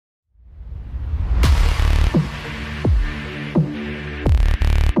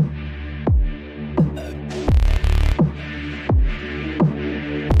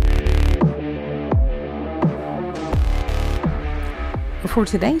for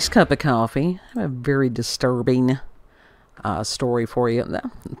today's cup of coffee, I have a very disturbing story for you.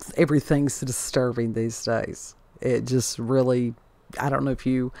 Everything's disturbing these days. It just really, I don't know if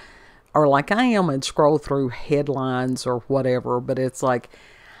you are like I am and scroll through headlines or whatever, but it's like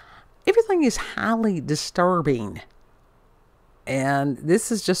everything is highly disturbing. And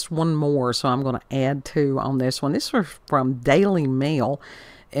this is just one more, so I'm going to add two on this one. This was from Daily Mail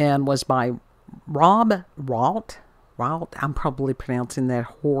and was by Rob Waugh. I'm probably pronouncing that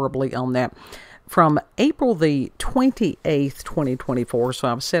horribly on that. From April the 28th, 2024. So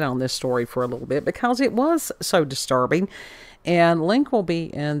I've sat on this story for a little bit because it was so disturbing. And link will be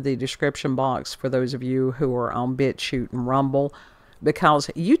in the description box for those of you who are on BitChute and Rumble. Because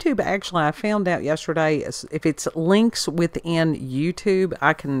YouTube, actually, I found out yesterday, if it's links within YouTube,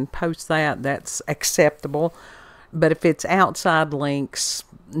 I can post that. That's acceptable. But if it's outside links,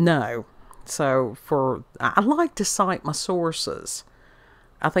 no. So I like to cite my sources.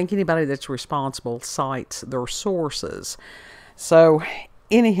 I think anybody that's responsible cites their sources. So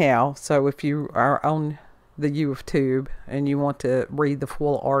anyhow, so if you are on the YouTube and you want to read the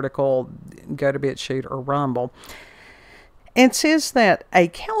full article, go to BitChute or Rumble. It says that a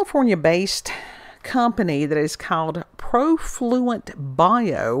California-based company that is called Profluent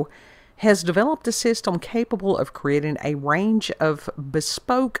Bio has developed a system capable of creating a range of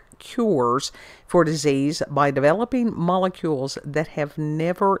bespoke cures for disease by developing molecules that have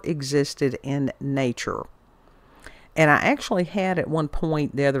never existed in nature. And I actually had at one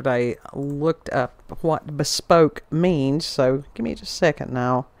point the other day looked up what bespoke means. So give me just a second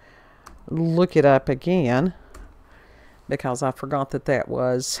now. Look it up again, because I forgot that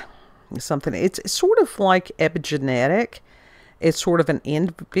was something. It's sort of like epigenetic. It's sort of an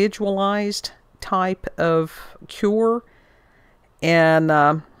individualized type of cure.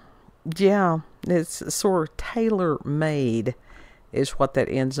 And yeah, it's sort of tailor-made is what that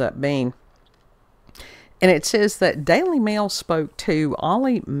ends up being. And it says that Daily Mail spoke to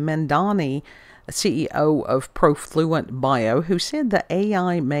Ali Mandani, CEO of Profluent Bio, who said the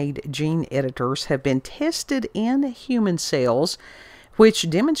AI-made gene editors have been tested in human cells, which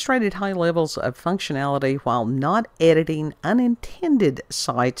demonstrated high levels of functionality while not editing unintended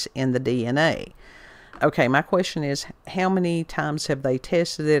sites in the DNA. Okay, my question is, how many times have they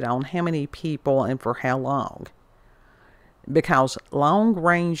tested it on how many people and for how long? Because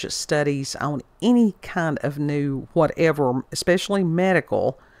long-range studies on any kind of new whatever, especially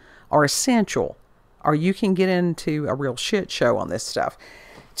medical, are essential, or you can get into a real shit show on this stuff.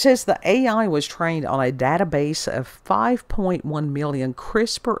 It says the AI was trained on a database of 5.1 million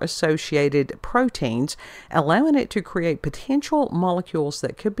CRISPR-associated proteins, allowing it to create potential molecules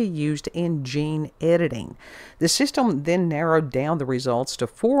that could be used in gene editing. The system then narrowed down the results to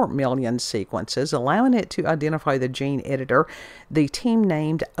 4 million sequences, allowing it to identify the gene editor the team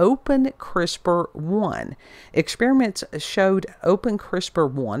named OpenCRISPR-1. Experiments showed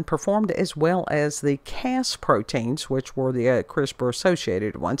OpenCRISPR-1 performed as well as the Cas proteins, which were the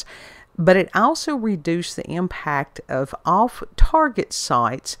CRISPR-associated ones, but it also reduced the impact of off-target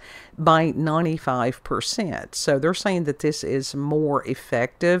sites by 95%. So they're saying that this is more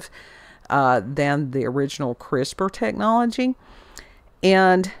effective than the original CRISPR technology.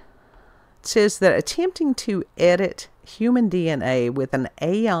 And it says that attempting to edit human DNA with an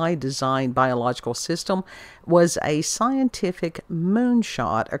AI-designed biological system was a scientific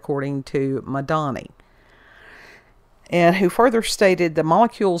moonshot, according to Madani. And who further stated the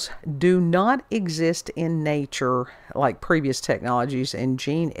molecules do not exist in nature like previous technologies in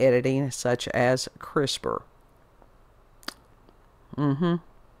gene editing, such as CRISPR.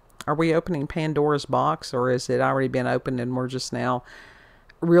 Are we opening Pandora's box, or has it already been opened and we're just now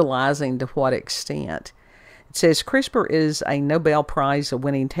realizing to what extent? It says CRISPR is a Nobel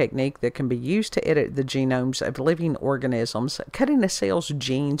Prize-winning technique that can be used to edit the genomes of living organisms, cutting a cell's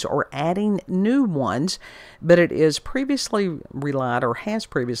genes or adding new ones, but it is previously relied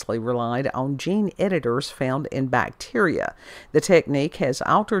on gene editors found in bacteria. The technique has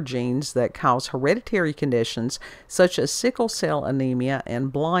altered genes that cause hereditary conditions such as sickle cell anemia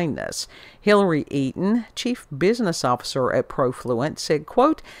and blindness. Hillary Eaton, chief business officer at Profluent, said,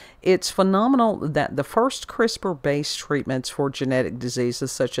 quote, "It's phenomenal that the first CRISPR-based treatments for genetic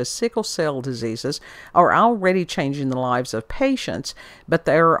diseases such as sickle cell diseases are already changing the lives of patients, but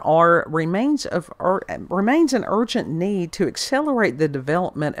there remains an urgent need to accelerate the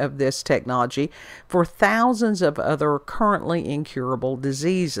development of this technology for thousands of other currently incurable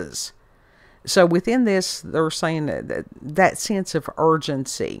diseases." So within this, they're saying that sense of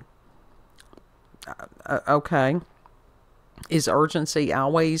urgency. Okay. Is urgency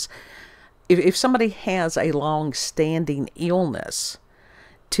always, if somebody has a long-standing illness,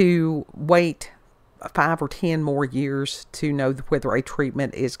 to wait 5 or 10 more years to know whether a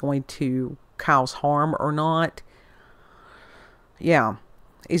treatment is going to cause harm or not. Yeah.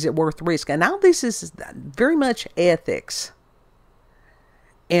 Is it worth the risk? And now this is very much ethics.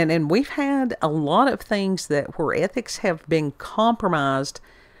 And we've had a lot of things where ethics have been compromised.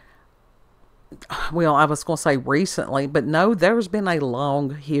 Well, I was going to say recently, but no, there's been a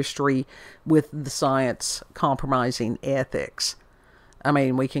long history with the science compromising ethics. I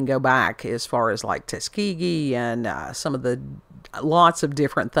mean, we can go back as far as like Tuskegee and some of the lots of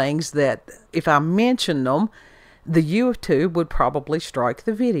different things that if I mention them, the YouTube would probably strike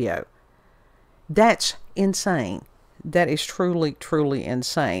the video. That's insane. That is truly, truly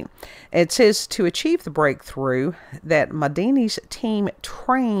insane. It says to achieve the breakthrough that Madini's team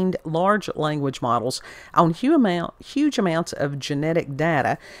trained large language models on huge amounts of genetic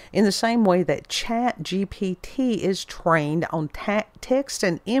data in the same way that ChatGPT is trained on text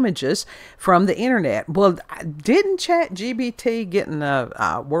and images from the internet. Well, didn't ChatGPT get in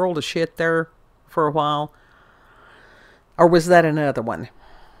a world of shit there for a while? Or was that another one?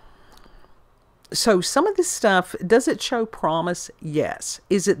 So some of this stuff, does it show promise? Yes.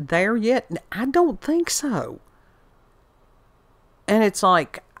 Is it there yet? I don't think so. And it's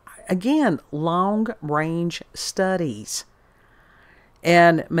like, again, long-range studies.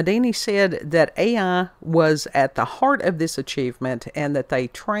 And Madini said that AI was at the heart of this achievement and that they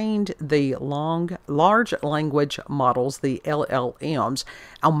trained the large language models, the LLMs,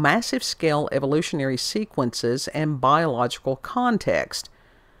 on massive scale evolutionary sequences and biological context.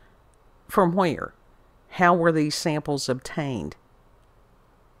 From where? How were these samples obtained?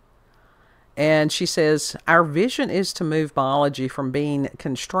 And she says, our vision is to move biology from being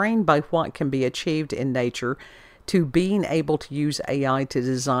constrained by what can be achieved in nature to being able to use AI to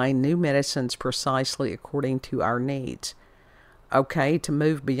design new medicines precisely according to our needs. Okay, to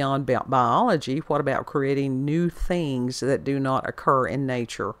move beyond biology, what about creating new things that do not occur in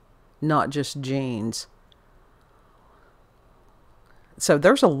nature, not just genes? So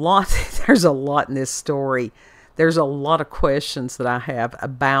there's a lot in this story. There's a lot of questions that I have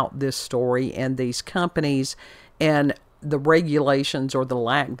about this story and these companies and the regulations or the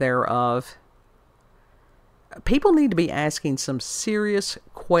lack thereof. People need to be asking some serious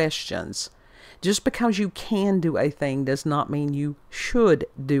questions. Just because you can do a thing does not mean you should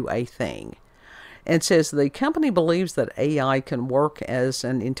do a thing. It says the company believes that AI can work as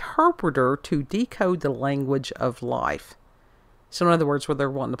an interpreter to decode the language of life. So in other words, where they're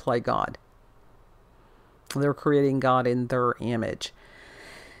wanting to play God. They're creating God in their image.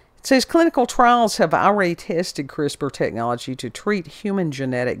 It says clinical trials have already tested CRISPR technology to treat human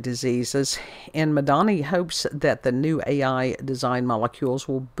genetic diseases, and Madani hopes that the new AI design molecules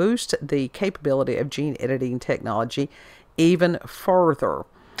will boost the capability of gene editing technology even further.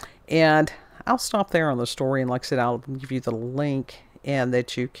 And I'll stop there on the story, and like I said, I'll give you the link and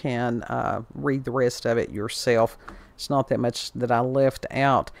that you can read the rest of it yourself. It's not that much that I left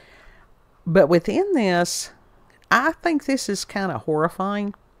out. But within this, I think this is kind of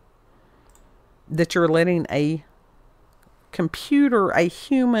horrifying that you're letting a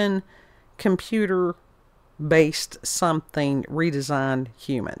human computer-based something redesign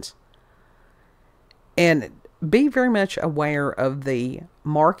humans. And be very much aware of the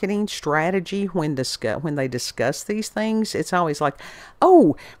marketing strategy when they discuss these things. It's always like,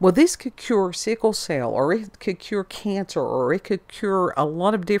 oh, well, this could cure sickle cell, or it could cure cancer, or it could cure a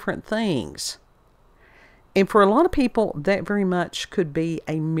lot of different things. And for a lot of people, that very much could be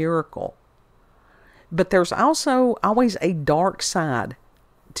a miracle. But there's also always a dark side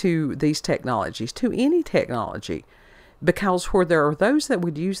to these technologies, to any technology. Because where there are those that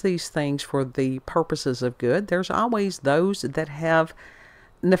would use these things for the purposes of good, there's always those that have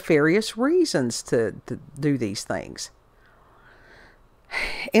nefarious reasons to do these things.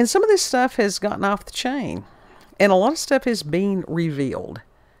 And some of this stuff has gotten off the chain. And a lot of stuff is being revealed.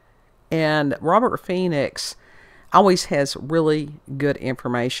 And Robert Phoenix always has really good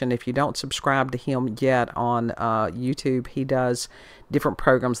information. If you don't subscribe to him yet on YouTube, he does different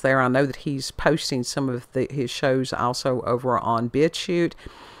programs there. I know that he's posting some of his shows also over on BitChute.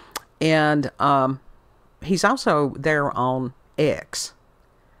 And he's also there on X.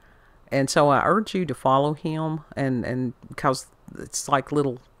 And so I urge you to follow him, and because it's like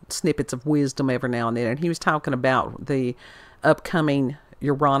little snippets of wisdom every now and then. And he was talking about the upcoming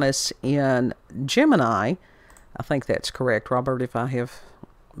Uranus in Gemini. I think that's correct, Robert. If I have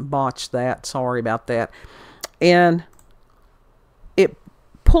botched that, sorry about that. And it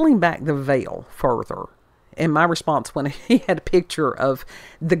pulling back the veil further And my response when he had a picture of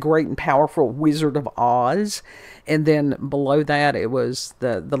the great and powerful Wizard of Oz, and then below that it was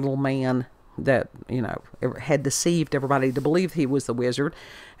the little man that, you know, had deceived everybody to believe he was the wizard.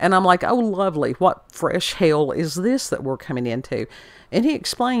 And I'm like, oh, lovely. What fresh hell is this that we're coming into? And he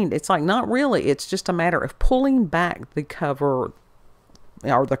explained, it's like, not really. It's just a matter of pulling back the cover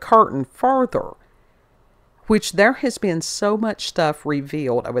or the curtain further, which there has been so much stuff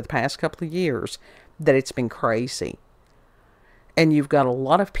revealed over the past couple of years that it's been crazy. And you've got a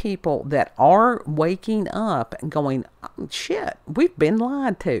lot of people that are waking up and going, oh, shit, we've been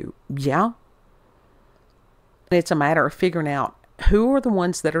lied to. Yeah. It's a matter of figuring out who are the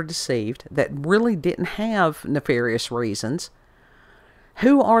ones that are deceived, that really didn't have nefarious reasons.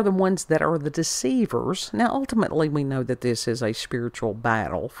 Who are the ones that are the deceivers? Now, ultimately, we know that this is a spiritual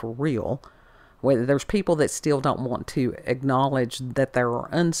battle for real. Whether there's people that still don't want to acknowledge that there are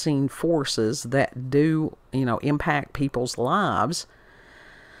unseen forces that do, you know, impact people's lives.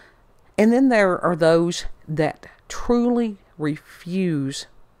 And then there are those that truly refuse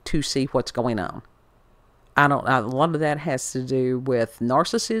to see what's going on. A lot of that has to do with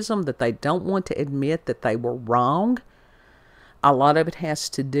narcissism, that they don't want to admit that they were wrong. A lot of it has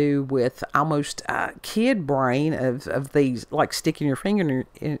to do with almost kid brain of these, like sticking your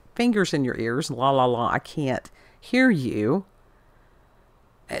fingers in your ears, la la la, I can't hear you.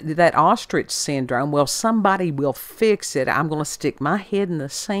 That ostrich syndrome, well, somebody will fix it. I'm going to stick my head in the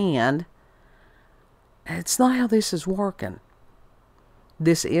sand. It's not how this is working.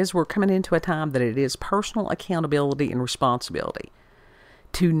 We're coming into a time that it is personal accountability and responsibility.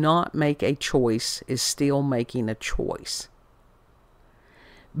 To not make a choice is still making a choice.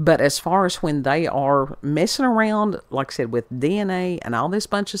 But as far as when they are messing around, like I said, with DNA and all this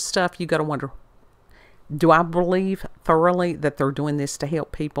bunch of stuff, you got to wonder, do I believe thoroughly that they're doing this to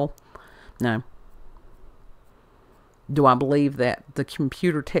help people? No. Do I believe that the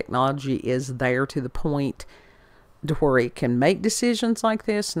computer technology is there to the point to where it can make decisions like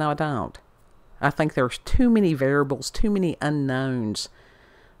this? No, I don't. I think there's too many variables, too many unknowns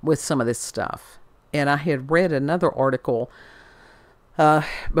with some of this stuff. And I had read another article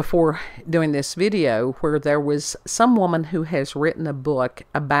before doing this video where there was some woman who has written a book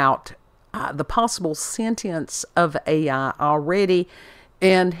about the possible sentience of AI already,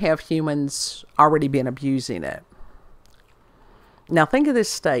 and have humans already been abusing it. Now think of this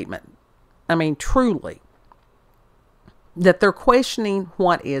statement. I mean, truly, that they're questioning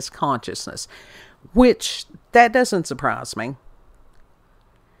what is consciousness, which that doesn't surprise me.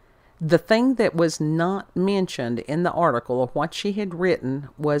 The thing that was not mentioned in the article of what she had written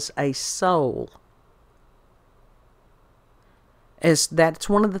was a soul. As that's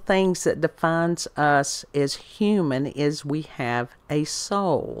one of the things that defines us as human, is we have a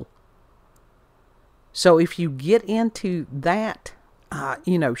soul. So if you get into that,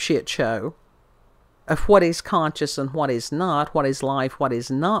 shit show of what is conscious and what is not, what is life, what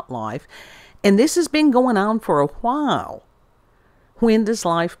is not life, and this has been going on for a while. When does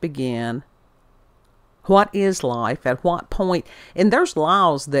life begin? What is life? At what point? And there's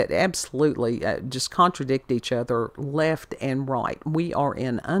laws that absolutely just contradict each other left and right. We are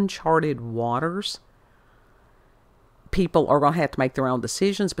in uncharted waters. People are going to have to make their own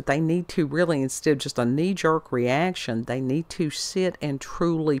decisions, but they need to really, instead of just a knee-jerk reaction, they need to sit and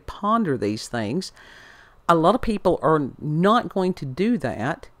truly ponder these things. A lot of people are not going to do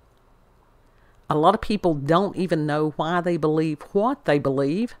that. A lot of people don't even know why they believe what they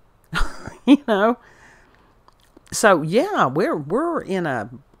believe, So yeah, we're in a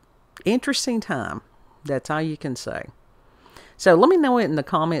interesting time. That's all you can say. So let me know in the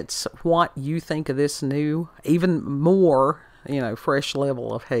comments what you think of this new, even more, fresh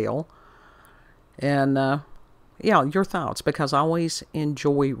level of hell. And your thoughts, because I always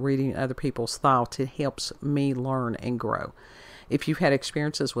enjoy reading other people's thoughts. It helps me learn and grow. If you've had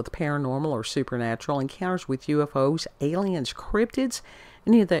experiences with paranormal or supernatural encounters with UFOs, aliens, cryptids,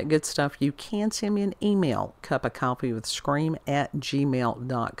 any of that good stuff, you can send me an email,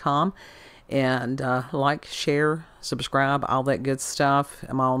 cupofcoffeewithscream@gmail.com. And like, share, subscribe, all that good stuff.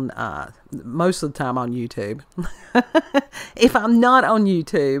 I'm on, most of the time on YouTube. If I'm not on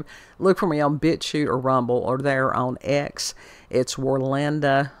YouTube, look for me on BitChute or Rumble, or there on X. It's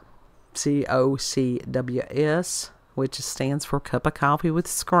Warlanda, COCWS, which stands for Cup of Coffee with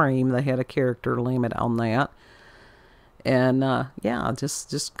Scream. They had a character limit on that. And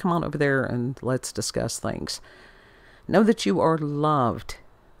just come on over there and let's discuss things. Know that you are loved.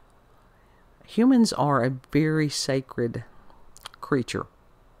 Humans are a very sacred creature.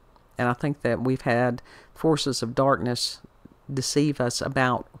 And I think that we've had forces of darkness deceive us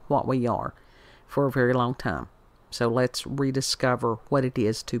about what we are. for a very long time. So let's rediscover what it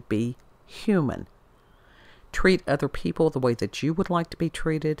is to be human. Treat other people the way that you would like to be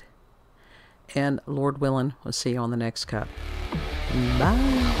treated. And Lord willing, we'll see you on the next cup.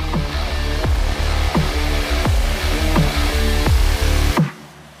 Bye.